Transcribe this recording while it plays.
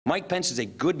Mike Pence is a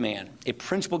good man, a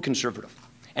principled conservative,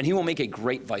 and he will make a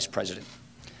great vice president.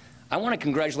 I want to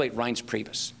congratulate Reince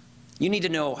Priebus. You need to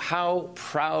know how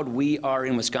proud we are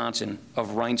in Wisconsin of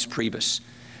Reince Priebus.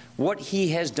 What he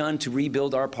has done to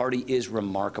rebuild our party is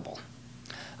remarkable.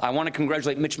 I want to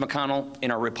congratulate Mitch McConnell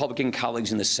and our Republican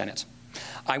colleagues in the Senate.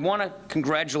 I want to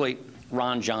congratulate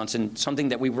Ron Johnson, something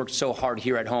that we worked so hard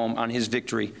here at home on his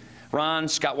victory. Ron,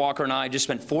 Scott Walker, and I just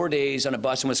spent 4 days on a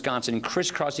bus in Wisconsin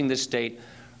crisscrossing this state,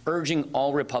 urging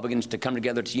all Republicans to come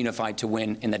together to unify to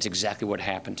win, and that's exactly what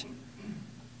happened.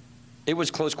 It was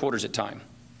close quarters at time,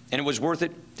 and it was worth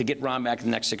it to get Ron back in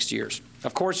the next 6 years.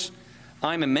 Of course,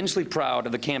 I'm immensely proud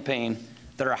of the campaign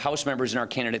that our House members and our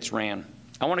candidates ran.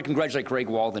 I want to congratulate Greg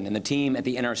Walden and the team at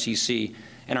the NRCC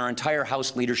and our entire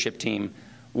House leadership team.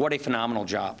 What a phenomenal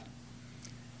job.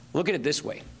 Look at it this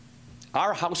way.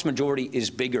 Our House majority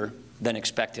is bigger than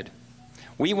expected.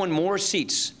 We won more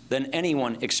seats than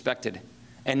anyone expected,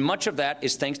 and much of that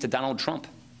is thanks to Donald Trump.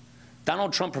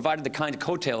 Donald Trump provided the kind of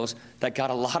coattails that got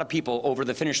a lot of people over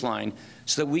the finish line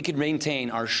so that we could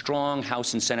maintain our strong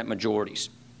House and Senate majorities.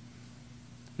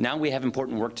 Now we have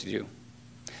important work to do.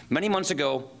 Many months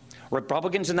ago,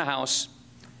 Republicans in the House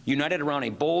united around a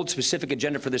bold, specific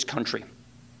agenda for this country.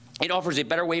 It offers a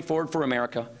better way forward for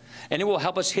America, and it will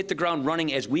help us hit the ground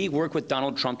running as we work with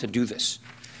Donald Trump to do this.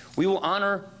 We will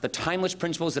honor the timeless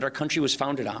principles that our country was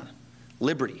founded on: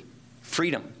 liberty,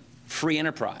 freedom, free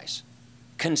enterprise,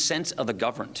 consent of the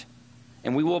governed,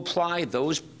 and we will apply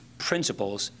those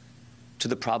principles to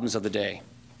the problems of the day.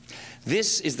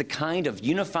 This is the kind of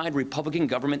unified Republican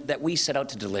government that we set out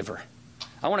to deliver.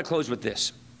 I want to close with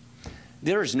this.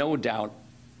 There is no doubt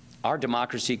our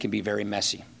democracy can be very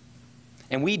messy,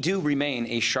 and we do remain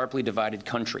a sharply divided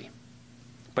country.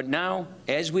 But now,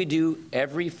 as we do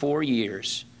every 4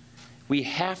 years, we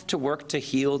have to work to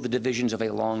heal the divisions of a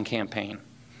long campaign.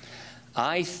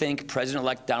 I think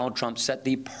President-elect Donald Trump set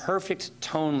the perfect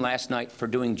tone last night for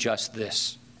doing just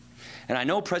this. And I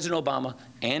know President Obama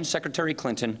and Secretary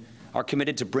Clinton are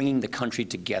committed to bringing the country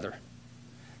together.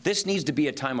 This needs to be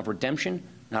a time of redemption,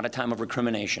 not a time of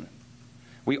recrimination.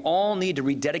 We all need to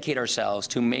rededicate ourselves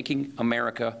to making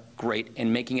America great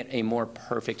and making it a more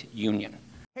perfect union.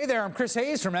 Hey there, I'm Chris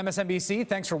Hayes from MSNBC.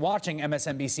 Thanks for watching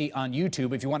MSNBC on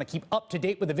YouTube. If you want to keep up to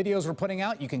date with the videos we're putting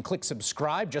out, you can click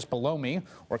subscribe just below me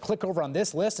or click over on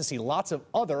this list to see lots of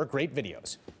other great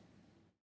videos.